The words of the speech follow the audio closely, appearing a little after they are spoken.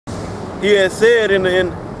he had said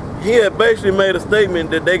he had basically made a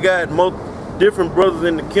statement that they got different brothers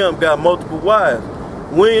in the camp got multiple wives.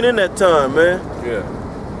 We ain't in that time, man. Yeah.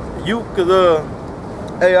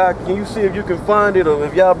 Hey, can you see if you can find it, or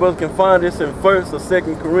if y'all brothers can find this in 1st or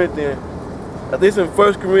 2nd Corinthians? I think it's in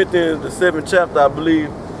 1 Corinthians, the 7th chapter, I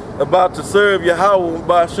believe, about to serve Yahweh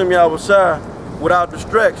by Hashem Yahushua without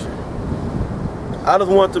distraction. I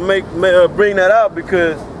just want to bring that out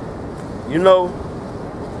because, you know,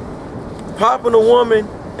 popping a woman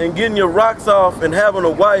and getting your rocks off and having a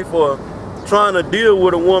wife or trying to deal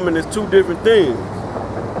with a woman is two different things.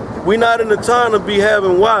 We're not in the time to be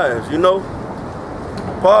having wives, you know.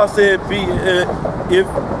 Paul said, if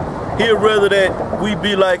he'd rather that we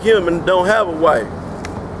be like him and don't have a wife,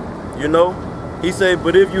 you know. He said,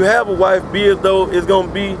 but if you have a wife, be as though it's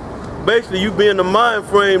gonna be, basically you be in the mind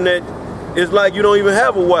frame that it's like you don't even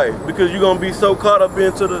have a wife because you're gonna be so caught up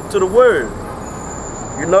into the word,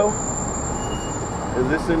 you know. Is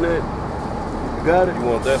this in that? You got it? You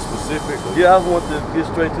want that specific? Yeah, I just want to get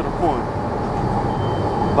straight to the point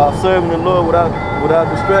about serving the Lord without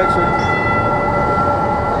distraction.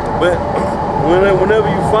 But whenever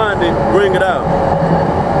you find it, bring it out.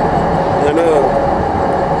 And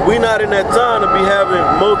we not in that time to be having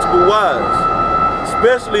multiple wives,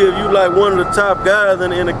 especially if you like one of the top guys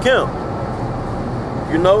in the camp.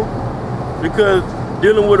 You know, because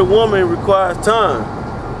dealing with a woman requires time.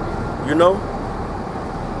 You know,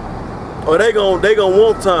 or they gonna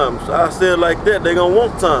want time. So I said it like that. They gonna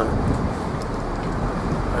want time.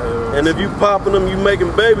 And if you popping them, you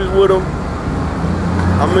making babies with them.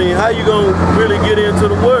 I mean, how you gonna really get into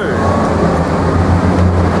the word?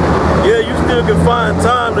 Yeah, you still can find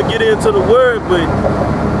time to get into the word, but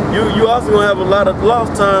you also gonna have a lot of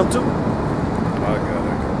lost time too. I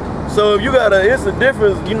got it. So if you it's a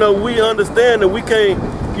difference. You know, we understand that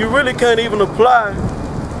you really can't even apply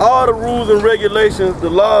all the rules and regulations, the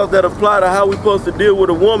laws that apply to how we supposed to deal with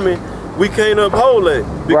a woman. We can't uphold it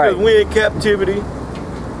because we in captivity.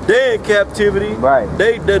 They in captivity. Right.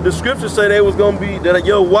 The scriptures say they was gonna be that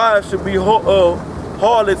your wives should be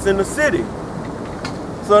harlots in the city.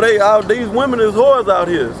 So these women is whores out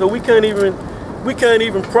here. So we can't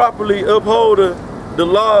even properly uphold the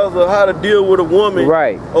laws of how to deal with a woman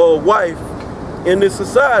or a wife in this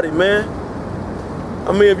society, man.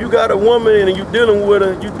 I mean, if you got a woman and you dealing with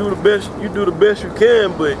her, you do the best you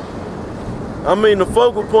can. But I mean, the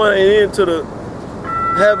focal point ain't into the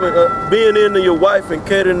being into your wife and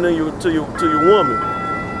catering to your woman.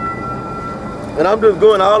 And I'm just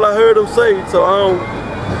going all I heard them say, so I don't,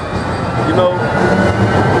 you know.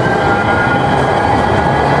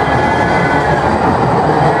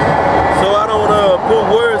 So I don't put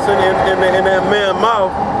words in that man's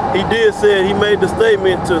mouth. He did say, he made the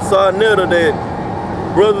statement to Sarnetta that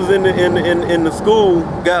brothers in the school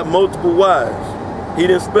got multiple wives. He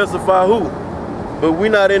didn't specify who, but we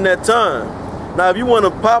not in that time. Now, if you want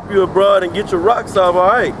to pop you abroad and get your rocks off, all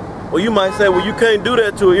right. Well, you might say, well, you can't do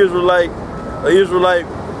that to an Israelite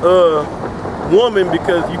woman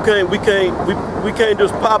because we can't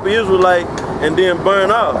just pop an Israelite and then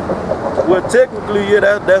burn off. Well, technically,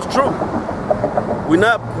 yeah, that's true. We're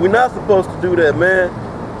not supposed to do that, man.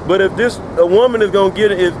 But if a woman is gonna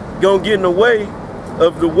get in the way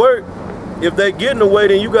of the work, if they get in the way,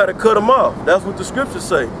 then you got to cut them off. That's what the scriptures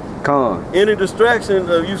say. Any distraction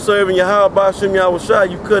of you serving Yahweh by Hashem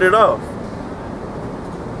Yahushua, you cut it off.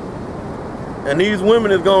 And these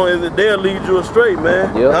women they'll lead you astray,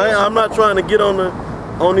 man. Yep. I'm not trying to get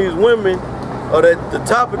on these women or the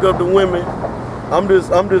topic of the women. I'm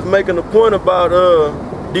just making a point about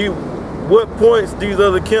what points these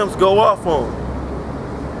other camps go off on.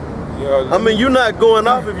 Yeah, I mean, you're not going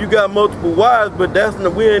off if you got multiple wives, but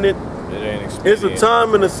we ain't it. It's a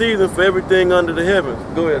time and a season for everything under the heavens.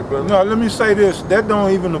 Go ahead, brother. No, let me say this. That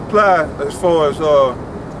don't even apply as far as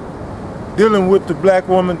dealing with the black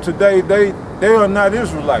woman today. They are not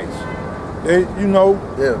Israelites. They, you know,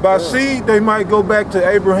 by seed they might go back to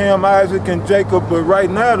Abraham, Isaac, and Jacob, but right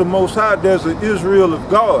now the Most High, there's an Israel of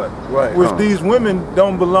God, which these women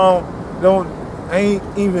ain't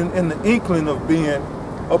even in the inkling of being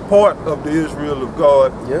a part of the Israel of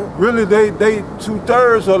God. Really, they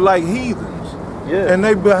 2/3 are like heathens, and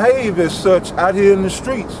they behave as such out here in the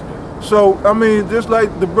streets. So I mean, just like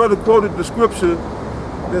the brother quoted the scripture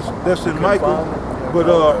that's in Michael, but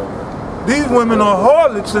these women are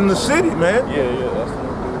harlots in the city, man.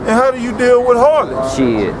 And how do you deal with harlots?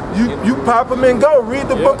 Shit. You pop them and go. Read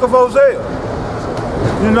the book of Hosea.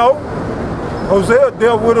 You know, Hosea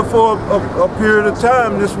dealt with her for a period of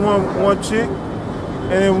time. This one chick.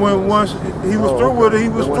 And then once he was through with her, he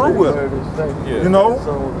was through with her. You know?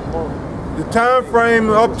 the time frame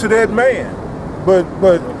up to that man. But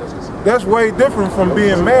that's way different from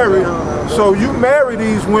being married. So you marry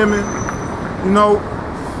these women, you know,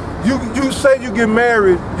 you say you get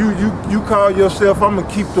married, you call yourself, I'm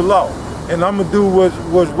gonna keep the law and I'm gonna do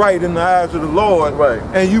what's right in the eyes of the Lord. Right.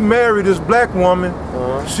 And you marry this black woman,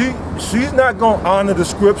 she's not gonna honor the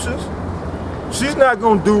scriptures. She's not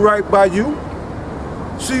gonna do right by you.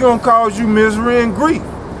 She's gonna cause you misery and grief.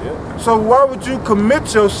 Yeah. So why would you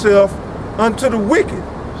commit yourself unto the wicked?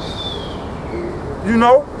 You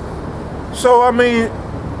know? So I mean,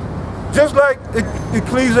 just like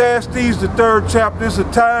Ecclesiastes, the 3rd chapter, it's a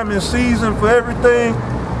time and season for everything.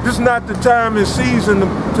 This is not the time and season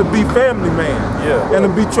to be family man and to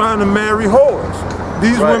be trying to marry whores.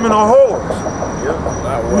 These women are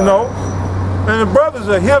whores. You know? And the brothers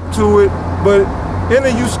are hip to it, but any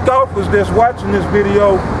of you scoffers that's watching this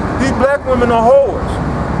video, these black women are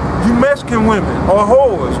whores. You Mexican women are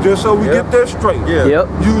whores, just so we get that straight.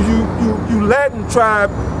 You Latin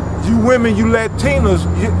tribe, you women, you Latinas,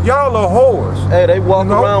 y'all are whores. Hey, they walk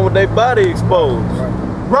around with their body exposed.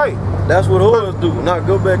 Right. That's what whores do. Not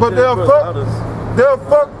go back. But they'll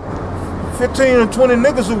fuck 15 or 20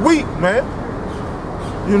 niggas a week, man.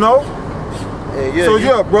 You know. Yeah,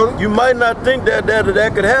 so brother. You might not think that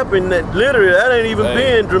could happen. That literally, that ain't even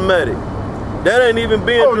being dramatic. That ain't even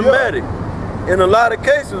being dramatic. In a lot of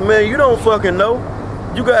cases, man, you don't fucking know.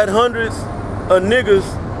 You got hundreds of niggas.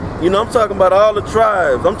 You know, I'm talking about all the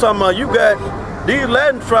tribes. I'm talking about you got these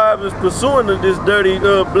Latin tribes is pursuing this dirty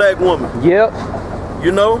black woman. Yep.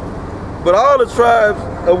 You know, but all the tribes,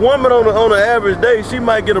 a woman on an average day, she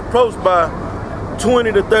might get approached by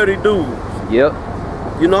 20 to 30 dudes. Yep.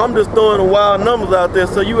 You know, I'm just throwing the wild numbers out there.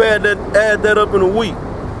 So you add that up in a week.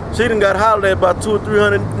 She done got hollered at by 200 or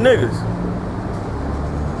 300 niggas.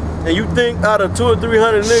 And you think out of 200 or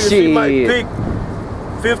 300 niggas, she might pick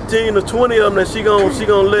 15 or 20 of them that she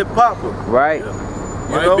gonna let pop her. Right.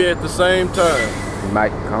 Might be at the same time.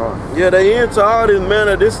 Might come. Yeah, they into all this,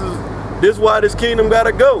 man. This why this kingdom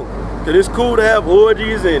gotta go. Cause it's cool to have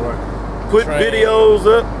orgies and put videos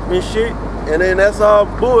up and shit. And then that's all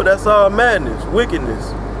bull, that's all madness,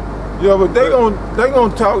 wickedness. Yeah, but they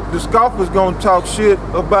gonna talk, the scoffers gonna talk shit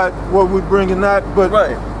about what we bringing out, but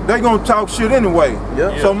they gonna talk shit anyway.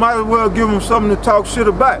 So might as well give them something to talk shit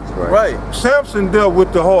about. Right. Samson dealt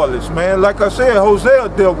with the harlots, man. Like I said, Hosea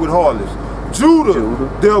dealt with harlots. Judah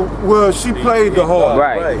dealt, well, she played the harlot.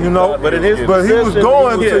 Right. You know, but he was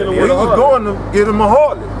going to get him a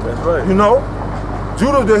harlot. That's right. You know,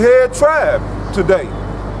 Judah the head tribe today.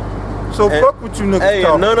 So fuck what you niggas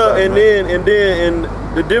talking about. And then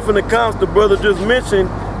the different accounts the brother just mentioned,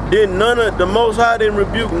 then the Most High didn't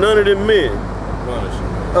rebuke none of them men.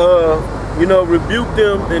 You know, rebuke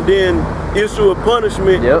them and then issue a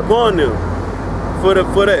punishment upon them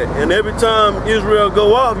for that. And every time Israel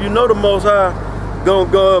go off, you know the Most High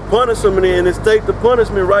gonna go punish them and then state the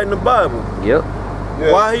punishment right in the Bible. Yep.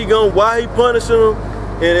 Why he punishing them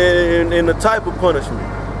and the type of punishment.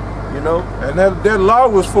 You know? And that law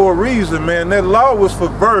was for a reason, man. That law was for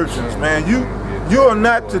virgins, man. You are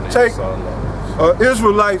not to take an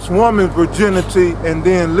Israelite's woman's virginity and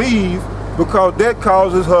then leave, because that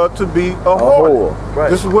causes her to be a whore. Right.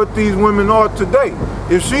 This is what these women are today.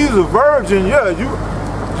 If she's a virgin,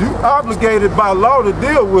 you obligated by law to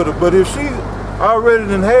deal with her. But if she already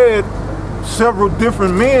done had several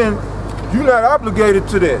different men, you're not obligated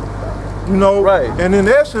to that. You know? Right. And in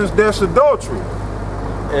essence, that's adultery.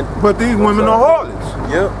 But these women are harlots.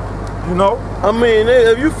 Yep. You know? I mean,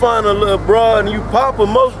 if you find a little broad and you pop her,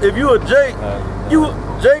 if you a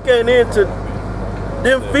Jake ain't into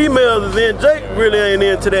them females is in. Jake really ain't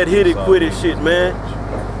into that hit it quit it shit, man.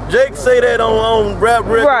 Jake say that on rap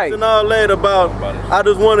records and all that about I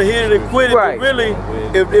just want to hit it and quit it. But really,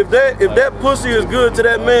 if that pussy is good to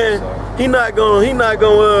that man, he not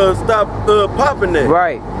gonna stop popping that.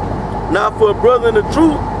 Right. Now for a brother in the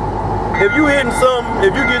truth, if you hitting something,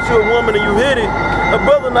 if you get you a woman and you hit it, a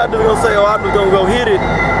brother not just gonna say, oh, I'm just gonna go hit it,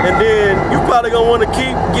 and then you probably gonna want to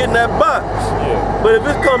keep getting that box. Yeah. But if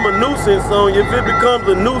it becomes a nuisance on you, if it becomes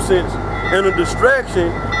a nuisance and a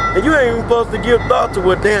distraction, and you ain't even supposed to give thought to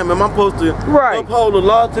what, damn, am I supposed to uphold the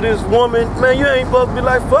law to this woman? Man, you ain't supposed to be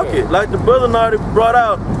like, fuck it. Like the brother already brought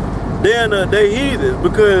out, they heathens,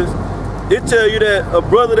 because it tell you that a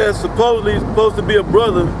brother that's supposedly supposed to be a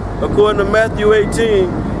brother, according to Matthew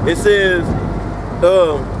 18, it says,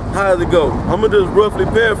 how does it go? I'm gonna just roughly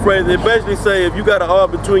paraphrase it. It basically say if you got an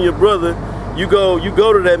art between your brother, you go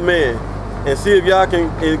to that man and see if y'all can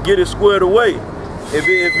get it squared away. If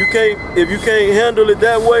you can't handle it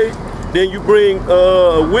that way, then you bring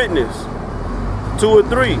a witness, 2 or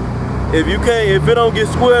 3. If it don't get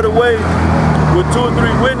squared away, with 2 or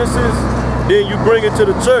 3 witnesses, then you bring it to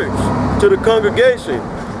the church, to the congregation,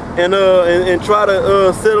 and try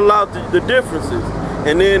to settle out the differences.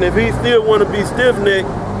 And then if he still want to be stiff-necked,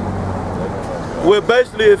 well,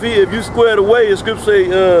 basically, if you square it away, the scripture say,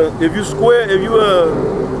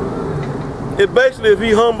 if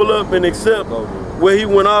he humble up and accept where he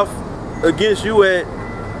went off against you at,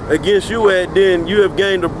 then you have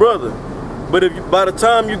gained a brother. But if by the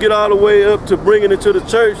time you get all the way up to bringing it to the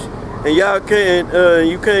church, and y'all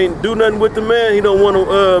you can't do nothing with the man, he don't want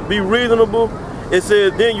to be reasonable, it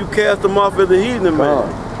says then you cast him off as a heathen man.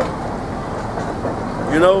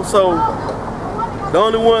 You know, so the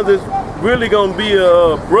only one that's really gonna be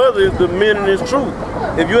a brother is the men in his truth.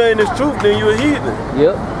 If you ain't in his truth, then you a heathen.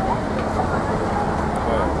 Yep.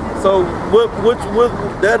 So what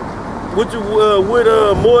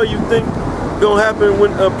more you think gonna happen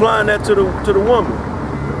when applying that to the woman?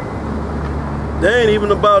 They ain't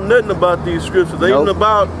even about nothing about these scriptures. They ain't even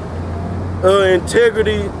about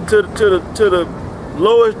integrity to the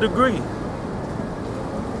lowest degree.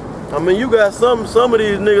 I mean, you got some of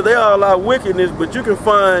these niggas, they all out wickedness, but you can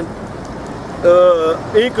find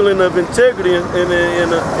inkling of integrity in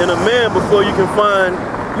a man before you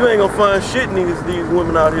ain't gonna find shit in these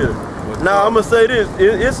women out here. Now I'm gonna say this,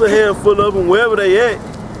 it's a handful of them wherever they at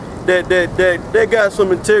that got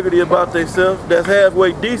some integrity about themselves, that's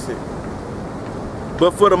halfway decent.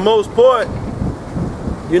 But for the most part,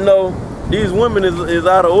 you know, these women is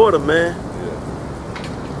out of order, man.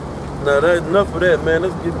 Now that's enough of that, man.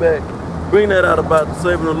 Let's get back. Bring that out about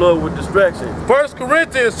serving the Lord with distraction. 1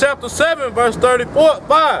 Corinthians chapter 7, verse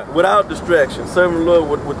 34-5. Without distraction, serving the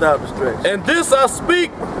Lord without distraction. And this I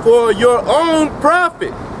speak for your own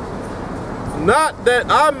profit, not that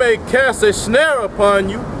I may cast a snare upon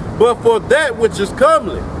you, but for that which is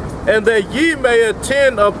comely, and that ye may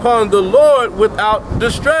attend upon the Lord without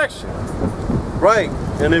distraction. Right,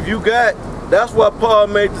 and if you got, that's why Paul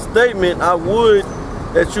made the statement, I would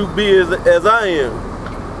that you be as I am,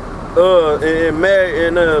 and marry,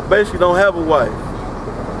 and basically don't have a wife.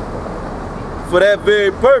 For that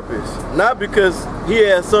very purpose, not because he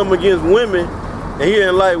had something against women, and he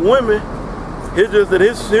didn't like women. It's just that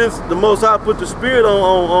the Most High put the spirit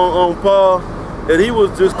on Paul, that he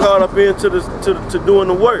was just caught up into to doing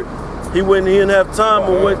the work. He didn't have time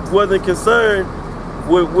or wasn't concerned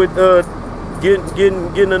with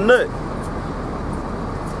getting a nut.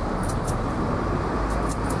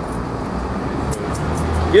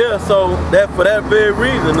 Yeah, so for that very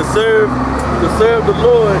reason, to serve the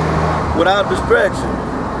Lord without distraction.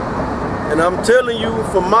 And I'm telling you,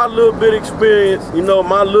 from my little bit of experience, you know,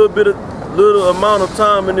 my little amount of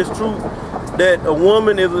time in this truth, that a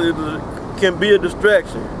woman can be a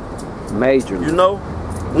distraction. Major. You know,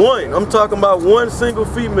 I'm talking about one single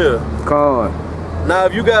female. God. Now,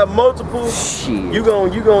 if you got multiple, shit, you're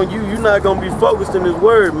not gonna be focused in this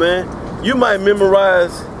word, man. You might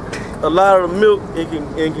memorize a lot of the milk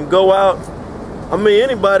and can go out. I mean,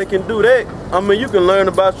 anybody can do that. I mean, you can learn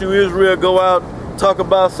about Israel, go out, talk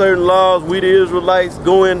about certain laws, we the Israelites,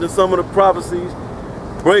 go into some of the prophecies,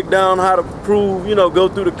 break down how to prove, you know, go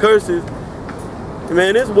through the curses.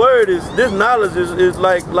 Man, this knowledge is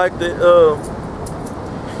like the,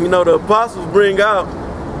 you know, the apostles bring out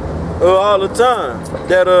all the time,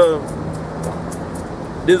 that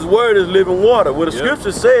this word is living water. Well, the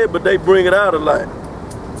scriptures say it, but they bring it out a lot.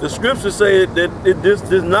 The scriptures say that this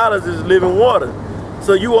knowledge is living water.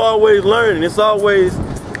 So you always learning.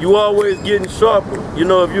 You always getting sharper. You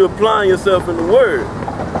know, if you're applying yourself in the word.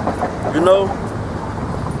 You know,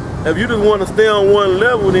 if you just want to stay on one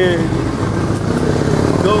level, then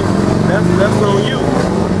go. That's on you.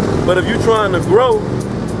 But if you're trying to grow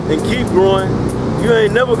and keep growing, you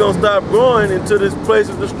ain't never gonna stop growing until this place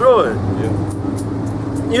is destroyed.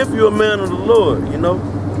 Yeah. If you're a man of the Lord, you know.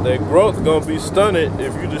 That growth gonna be stunted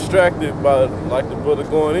if you're distracted by, like the brother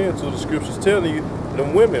going into the scriptures telling you,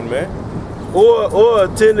 them women, man. Or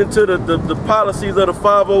attending to the policies of the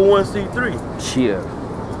 501c3. Yeah.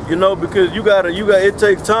 You know, because it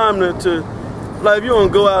takes time to like, if you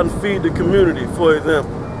don't go out and feed the community, for example.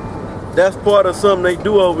 That's part of something they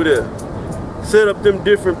do over there. Set up them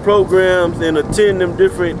different programs and attend them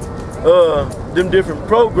different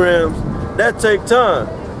programs. That take time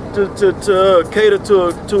to cater to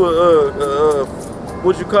a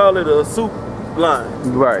what you call it, a soup line.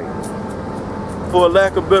 Right. For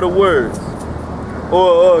lack of better words.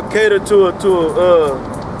 Or cater to a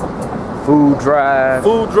food drive.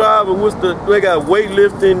 Food drive, or they got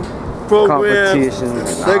weightlifting programs.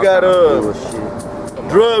 They got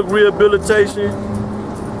drug rehabilitation.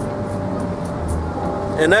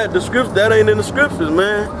 And that ain't in the scriptures,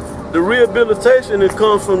 man. The rehabilitation, it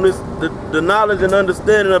comes from the knowledge and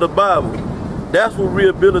understanding of the Bible. That's what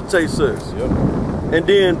rehabilitates us. Yep. And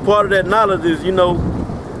then part of that knowledge is, you know,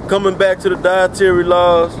 coming back to the dietary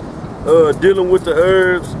laws, dealing with the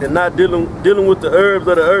herbs and not dealing with the herbs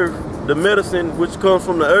of the earth, the medicine which comes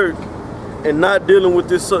from the earth, and not dealing with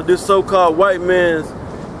this so-called white man's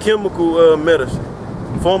chemical medicine,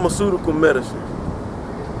 pharmaceutical medicine,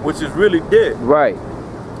 which is really dead. Right.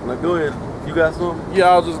 Now go ahead. You got something? Yeah,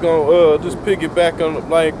 I was just gonna just piggyback on,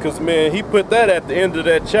 like, cause man, he put that at the end of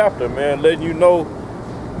that chapter, man, letting you know,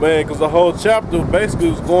 man, cause the whole chapter basically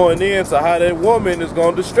was going into how that woman is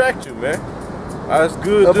gonna distract you, man. That's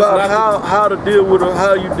good. About how to deal with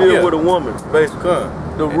how you deal with a woman, basically.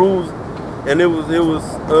 The rules, and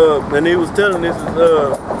and he was telling this is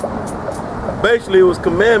basically it was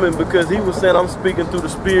commandment, because he was saying I'm speaking through the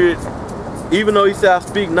Spirit, even though he said I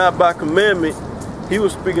speak not by commandment. He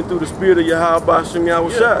was speaking through the Spirit of Yahweh B'Shem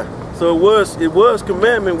Yahushua. So it was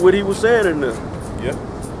commandment what he was saying in there. Yeah.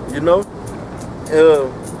 You know?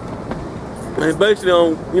 And basically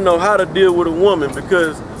on, you know, how to deal with a woman,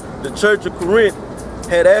 because the Church of Corinth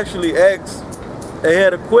had actually asked, they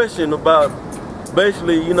had a question about,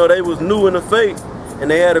 basically, you know, they was new in the faith, and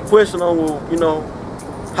they had a question on, well, you know,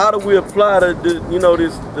 how do we apply to you know,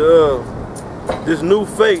 this new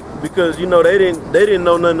faith, because, you know, they didn't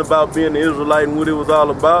know nothing about being an Israelite and what it was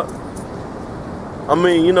all about. I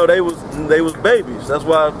mean, you know, they was babies. That's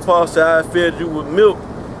why Paul said, I fed you with milk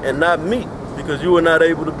and not meat, because you were not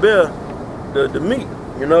able to bear the meat,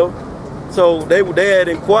 you know. So they had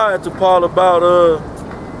inquired to Paul about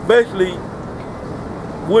basically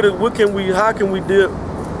how can we deal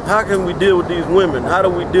with these women? How do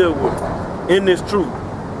we deal with them in this truth?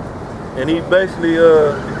 And he basically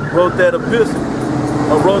wrote that epistle.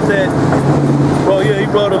 He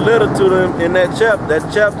wrote a letter to them in that chapter.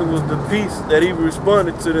 That chapter was the piece that he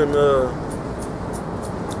responded to them.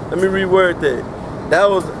 Let me reword that. That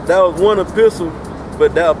was one epistle,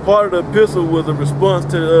 but that part of the epistle was a response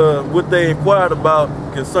to what they inquired about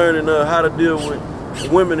concerning how to deal with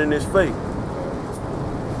women in this faith.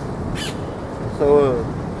 So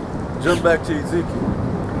jump back to Ezekiel.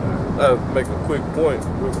 I'll make a quick point,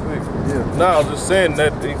 real quick. Yeah. No, I was just saying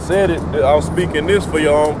that he said it. I was speaking this for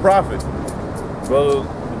your own profit, brother.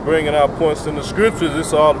 Bringing out points in the scriptures.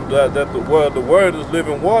 It's all that the word is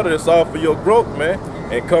living water. It's all for your growth, man.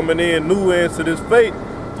 And coming in new into this faith,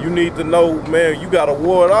 you need to know, man, you got to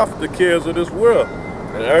ward off the cares of this world.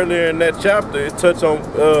 And earlier in that chapter, it touched on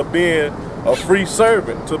being a free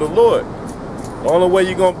servant to the Lord. The only way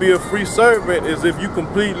you're gonna be a free servant is if you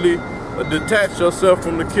completely detach yourself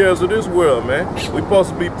from the cares of this world, man. We're supposed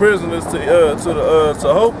to be prisoners to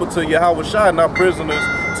hope, or to Yahweh Shai, not prisoners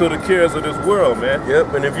to the cares of this world, man.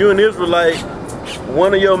 Yep, and if you're an Israelite,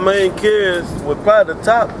 one of your main cares, well, probably the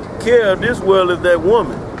top care of this world is that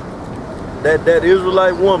woman. That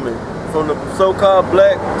Israelite woman, from the so-called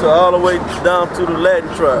black to all the way down to the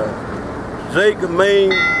Latin tribe. Jacob's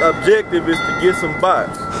main objective is to get some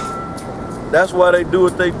box. That's why they do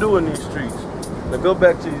what they do in these streets. Now go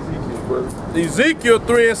back to Ezekiel, brother. Ezekiel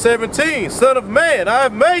 3:17, Son of man, I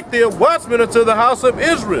have made thee a watchman unto the house of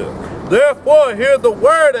Israel. Therefore hear the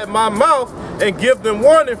word at my mouth, and give them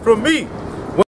warning from me.